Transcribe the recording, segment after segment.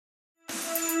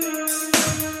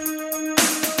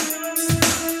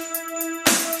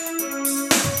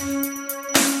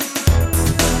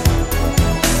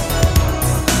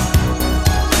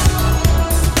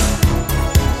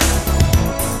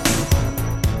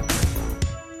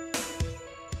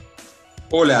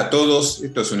Hola a todos,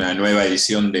 esto es una nueva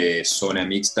edición de Zona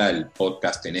Mixta, el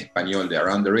podcast en español de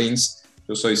Around the Rings.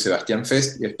 Yo soy Sebastián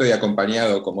Fest y estoy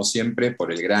acompañado, como siempre,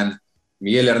 por el gran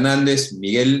Miguel Hernández.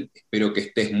 Miguel, espero que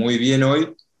estés muy bien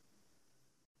hoy.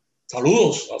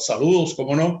 Saludos,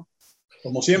 cómo no,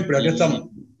 como siempre, aquí estamos.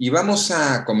 Y vamos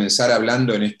a comenzar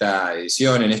hablando en esta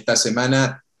edición, en esta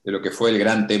semana, de lo que fue el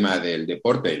gran tema del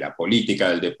deporte, de la política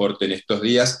del deporte en estos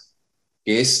días,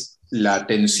 que es la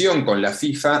tensión con la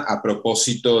FIFA a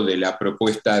propósito de la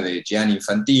propuesta de Gianni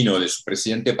Infantino, de su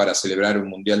presidente, para celebrar un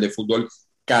Mundial de Fútbol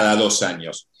cada 2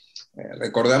 años.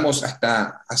 Recordamos,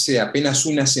 hasta hace apenas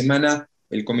una semana,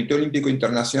 el Comité Olímpico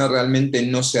Internacional realmente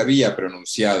no se había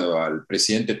pronunciado. Al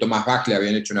presidente Tomás Bach le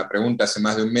habían hecho una pregunta hace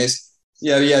más de un mes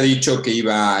y había dicho que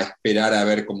iba a esperar a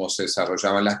ver cómo se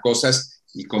desarrollaban las cosas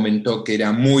y comentó que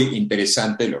era muy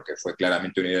interesante, lo que fue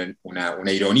claramente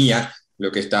una ironía,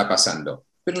 lo que estaba pasando.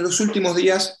 Pero en los últimos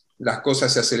días las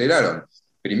cosas se aceleraron.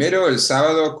 Primero el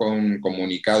sábado con un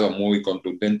comunicado muy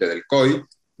contundente del COI,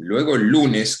 luego el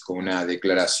lunes con una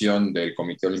declaración del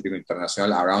Comité Olímpico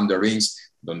Internacional Around the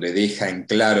Rings, donde deja en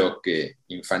claro que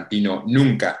Infantino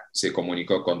nunca se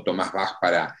comunicó con Tomás Bach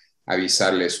para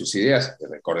avisarle sus ideas.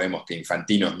 Recordemos que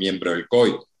Infantino es miembro del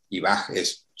COI y Bach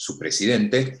es su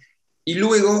presidente. Y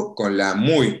luego con la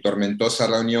muy tormentosa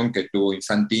reunión que tuvo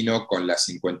Infantino con las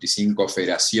 55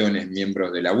 federaciones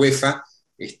miembros de la UEFA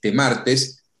este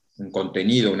martes,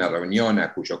 una reunión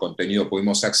a cuyo contenido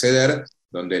pudimos acceder,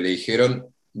 donde le dijeron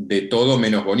de todo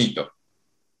menos bonito.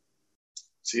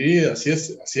 Sí, así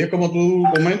es como tú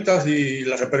comentas y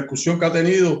la repercusión que ha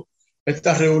tenido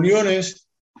estas reuniones,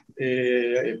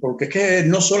 porque es que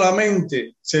no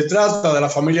solamente se trata de la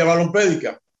familia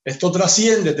balompédica, esto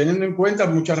trasciende teniendo en cuenta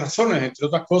muchas razones, entre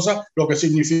otras cosas, lo que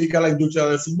significa la industria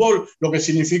del fútbol, lo que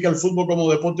significa el fútbol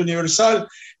como deporte universal,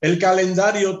 el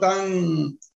calendario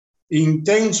tan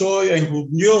intenso e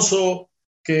injurioso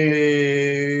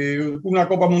que una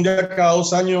Copa Mundial cada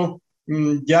 2 años,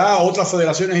 ya otras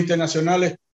federaciones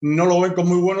internacionales no lo ven con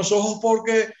muy buenos ojos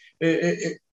porque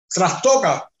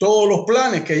trastoca todos los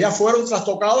planes que ya fueron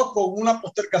trastocados con una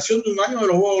postergación de un año de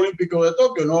los Juegos Olímpicos de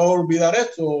Tokio. No olvidar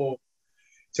esto,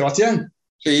 Sebastián.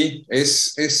 Sí,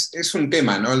 es un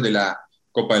tema, ¿no? El de la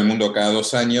Copa del Mundo cada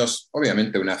 2 años.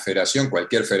 Obviamente una federación,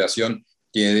 cualquier federación,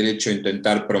 tiene derecho a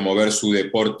intentar promover su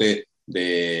deporte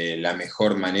de la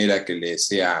mejor manera que le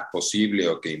sea posible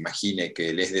o que imagine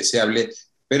que le es deseable,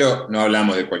 pero no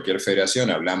hablamos de cualquier federación,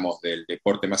 hablamos del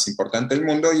deporte más importante del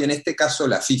mundo y en este caso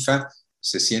la FIFA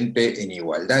se siente en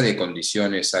igualdad de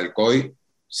condiciones al COI,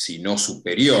 si no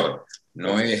superior.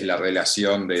 No es la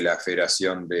relación de la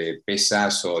Federación de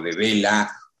Pesas o de Vela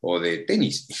o de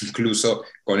tenis, incluso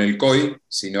con el COI,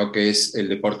 sino que es el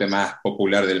deporte más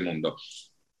popular del mundo.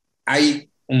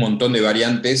 Hay un montón de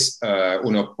variantes.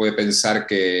 Uno puede pensar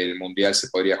que el Mundial se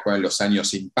podría jugar en los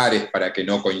años impares para que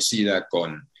no coincida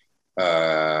con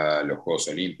los Juegos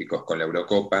Olímpicos, con la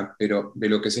Eurocopa, pero de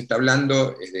lo que se está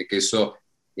hablando es de que eso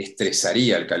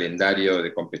estresaría el calendario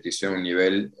de competición a un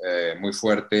nivel muy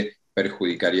fuerte,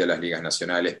 perjudicaría a las ligas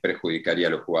nacionales, perjudicaría a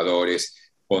los jugadores,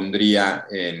 pondría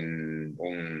en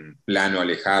un plano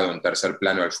alejado, un tercer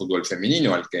plano al fútbol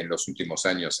femenino, al que en los últimos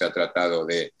años se ha tratado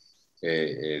de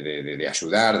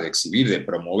ayudar, de exhibir, de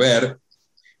promover.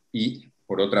 Y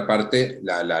por otra parte,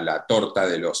 la torta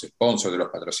de los sponsors, de los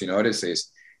patrocinadores,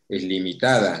 es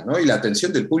limitada, ¿no? Y la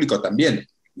atención del público también.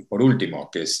 Y por último,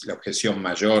 que es la objeción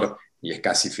mayor y es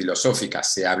casi filosófica,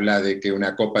 se habla de que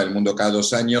una Copa del Mundo cada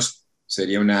 2 años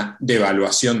sería una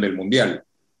devaluación del Mundial.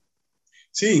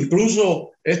 Sí,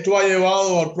 incluso esto ha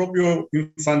llevado al propio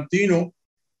Infantino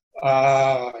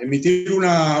a emitir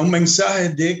un mensaje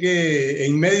de que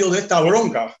en medio de esta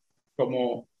bronca,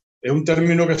 como es un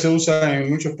término que se usa en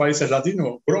muchos países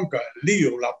latinos, bronca, el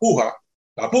lío, la puja,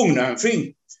 la pugna, en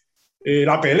fin,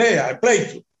 la pelea, el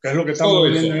pleito, que es lo que estamos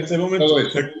viviendo en este momento,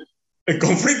 el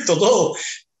conflicto, todo.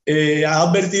 Ha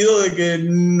advertido de que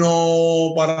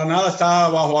no para nada está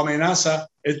bajo amenaza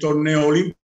el torneo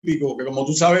olímpico, que como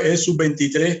tú sabes es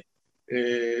sub-23,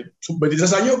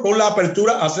 sub-23 años, con la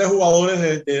apertura a 3 jugadores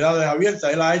de edades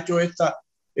abiertas. Él ha hecho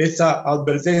esta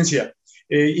advertencia.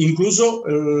 Incluso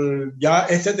ya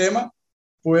este tema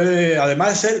puede,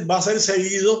 además de ser, va a ser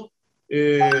seguido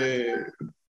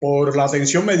por la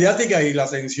atención mediática y la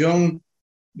atención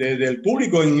del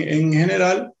público en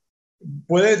general,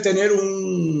 puede tener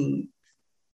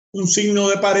un signo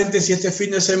de paréntesis este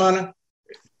fin de semana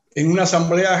en una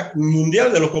asamblea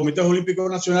mundial de los comités olímpicos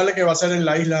nacionales que va a ser en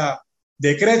la isla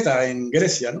de Creta, en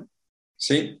Grecia, ¿no?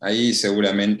 Sí, ahí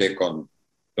seguramente con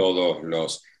todos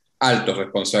los altos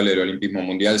responsables del olimpismo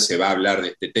mundial se va a hablar de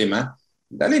este tema.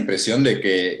 Da la impresión de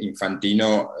que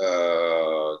Infantino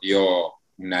dio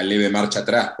una leve marcha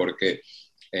atrás, porque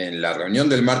en la reunión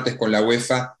del martes con la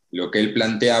UEFA, lo que él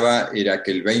planteaba era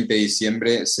que el 20 de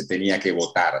diciembre se tenía que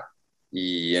votar.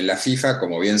 Y en la FIFA,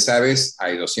 como bien sabes,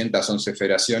 hay 211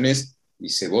 federaciones y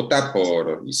se vota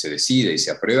y se decide y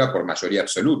se aprueba por mayoría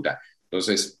absoluta.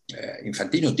 Entonces,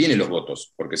 Infantino tiene los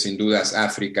votos, porque sin dudas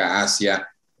África, Asia,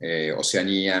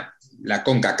 Oceanía, la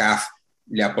CONCACAF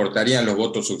le aportarían los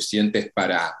votos suficientes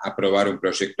para aprobar un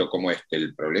proyecto como este.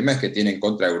 El problema es que tiene en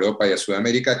contra a Europa y a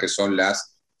Sudamérica, que son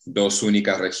las dos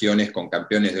únicas regiones con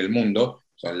campeones del mundo,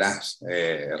 son las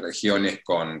regiones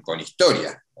con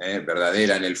historia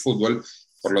verdadera en el fútbol.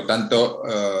 Por lo tanto,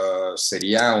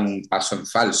 sería un paso en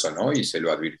falso, ¿no? Y se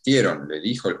lo advirtieron. Le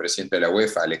dijo el presidente de la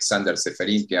UEFA, Alexander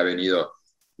Ceferin, que ha venido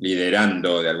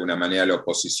liderando de alguna manera la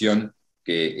oposición,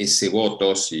 que ese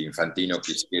voto, si Infantino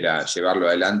quisiera llevarlo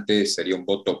adelante, sería un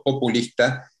voto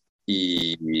populista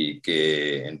y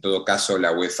que en todo caso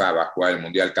la UEFA va a jugar el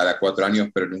Mundial cada 4 años,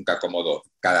 pero nunca como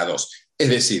cada 2. Es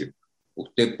decir,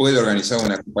 usted puede organizar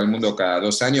una Copa del Mundo cada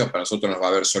 2 años, para nosotros nos va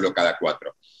a ver solo cada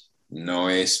 4. No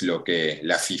es lo que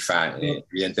la FIFA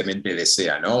evidentemente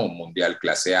desea, ¿no? Un Mundial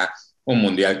clase A, un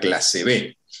Mundial clase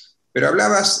B. Pero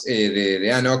hablabas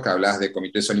de ANOC, hablabas de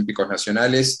comités olímpicos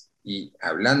nacionales, y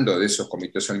hablando de esos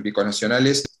comités olímpicos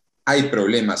nacionales, hay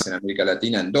problemas en América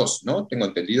Latina en 2, ¿no? Tengo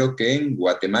entendido que en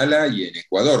Guatemala y en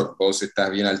Ecuador. ¿Vos estás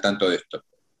bien al tanto de esto?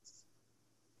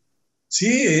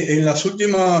 Sí, en las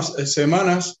últimas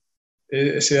semanas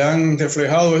se han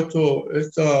reflejado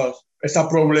esta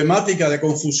problemática de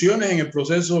confusiones en el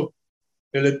proceso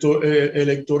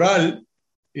electoral.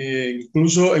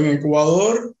 Incluso en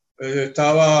Ecuador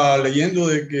estaba leyendo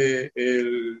de que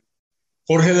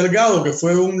Jorge Delgado, que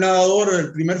fue un nadador,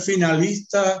 el primer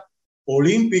finalista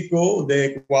olímpico de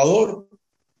Ecuador,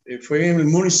 fue en el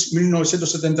Múnich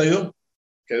 1972,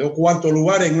 quedó cuarto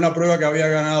lugar en una prueba que había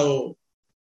ganado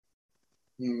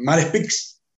Mares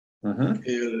Pix,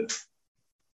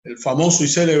 el famoso y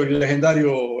célebre y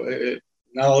legendario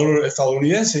nadador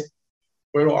estadounidense.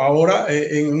 Pero ahora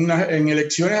en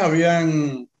elecciones había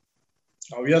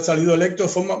salido electo de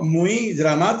forma muy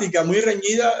dramática, muy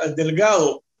reñida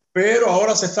Delgado, pero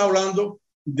ahora se está hablando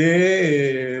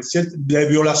de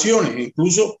violaciones.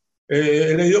 Incluso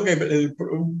he leído que el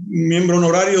miembro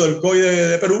honorario del COI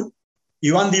de Perú,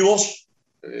 Iván Divos,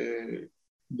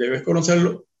 debes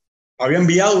conocerlo, había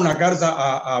enviado una carta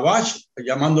a Bach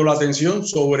llamando la atención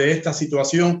sobre esta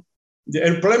situación.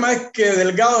 El problema es que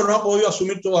Delgado no ha podido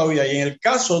asumir todavía. Y en el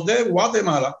caso de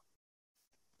Guatemala,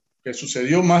 que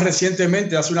sucedió más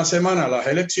recientemente, hace una semana, las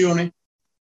elecciones,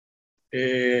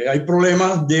 hay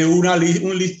problemas de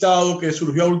un listado que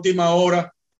surgió a última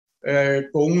hora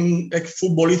con un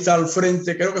exfutbolista al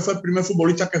frente. Creo que fue el primer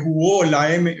futbolista que jugó en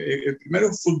la el primer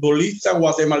futbolista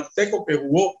guatemalteco que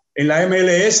jugó en la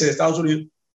MLS de Estados Unidos,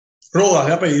 Rodas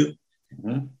de apellido,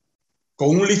 con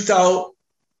un listado,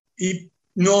 y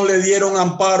no le dieron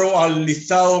amparo al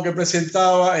listado que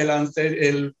presentaba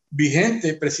el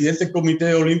vigente presidente del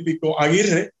Comité Olímpico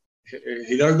Aguirre,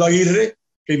 Giraldo Aguirre,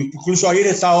 que incluso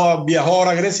Aguirre viajó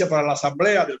ahora a Grecia para la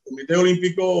asamblea del Comité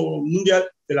Olímpico Mundial,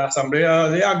 de la asamblea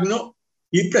de ACNO,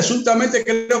 y presuntamente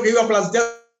creo que iba a plantear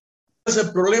ese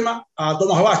problema a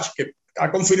Tomás Bach, que ha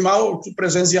confirmado su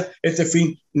presencia este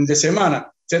fin de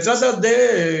semana. Se trata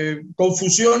de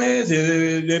confusiones,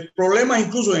 de problemas,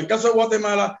 incluso en el caso de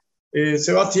Guatemala,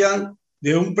 Sebastián,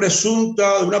 de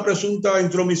una presunta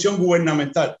intromisión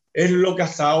gubernamental. Es lo que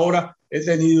hasta ahora he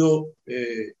tenido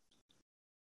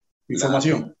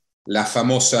información. La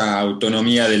famosa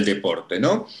autonomía del deporte,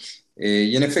 ¿no?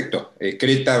 Y en efecto,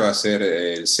 Creta va a ser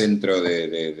el centro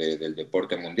del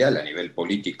deporte mundial a nivel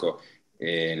político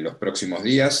en los próximos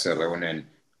días. Se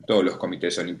reúnen todos los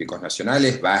comités olímpicos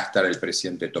nacionales, va a estar el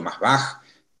presidente Tomás Bach.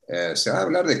 Se va a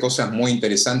hablar de cosas muy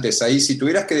interesantes ahí. Si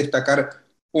tuvieras que destacar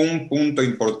un punto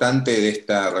importante de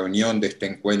esta reunión, de este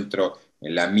encuentro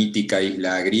en la mítica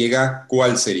isla griega,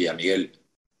 ¿cuál sería, Miguel?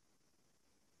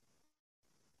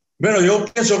 Bueno, yo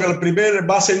pienso que el primer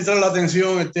va a centrar la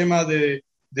atención el tema de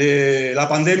la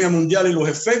pandemia mundial y los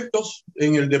efectos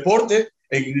en el deporte,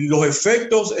 en los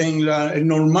efectos en el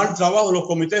normal trabajo de los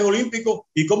comités olímpicos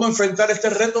y cómo enfrentar este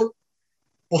reto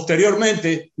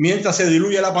posteriormente, mientras se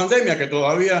diluye la pandemia, que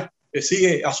todavía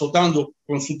sigue azotando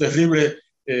con su terrible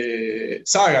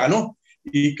saga, ¿no?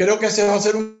 Y creo que ese va a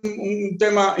ser un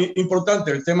tema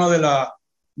importante, el tema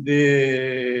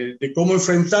de cómo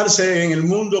enfrentarse en el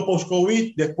mundo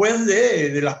post-COVID después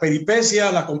de las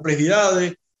peripecias, las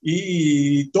complejidades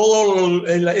y todo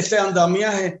este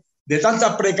andamiaje de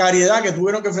tanta precariedad que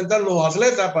tuvieron que enfrentar los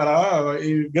atletas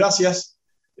gracias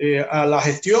a la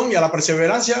gestión y a la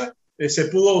perseverancia se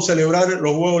pudo celebrar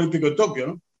los Juegos Olímpicos de Tokio,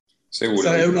 ¿no? Seguro.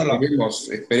 Esa es una de las...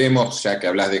 Esperemos, ya que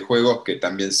hablas de juegos, que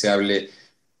también se hable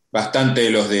bastante de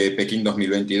los de Pekín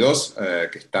 2022,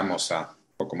 que estamos a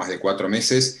poco más de 4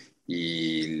 meses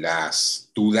y las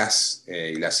dudas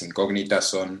y las incógnitas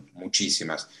son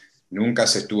muchísimas. Nunca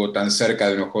se estuvo tan cerca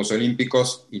de unos Juegos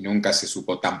Olímpicos y nunca se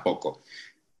supo tan poco.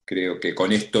 Creo que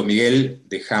con esto, Miguel,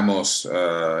 dejamos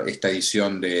esta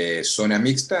edición de Zona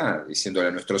Mixta, diciéndole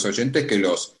a nuestros oyentes que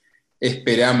los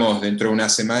esperamos dentro de una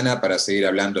semana para seguir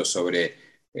hablando sobre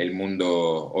el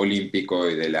mundo olímpico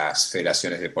y de las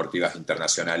federaciones deportivas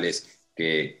internacionales,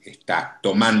 que está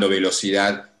tomando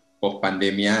velocidad post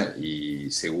pandemia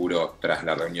y seguro tras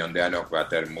la reunión de ANOC va a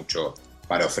tener mucho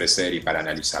para ofrecer y para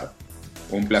analizar.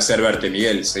 Un placer verte,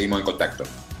 Miguel. Seguimos en contacto.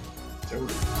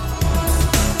 Seguro.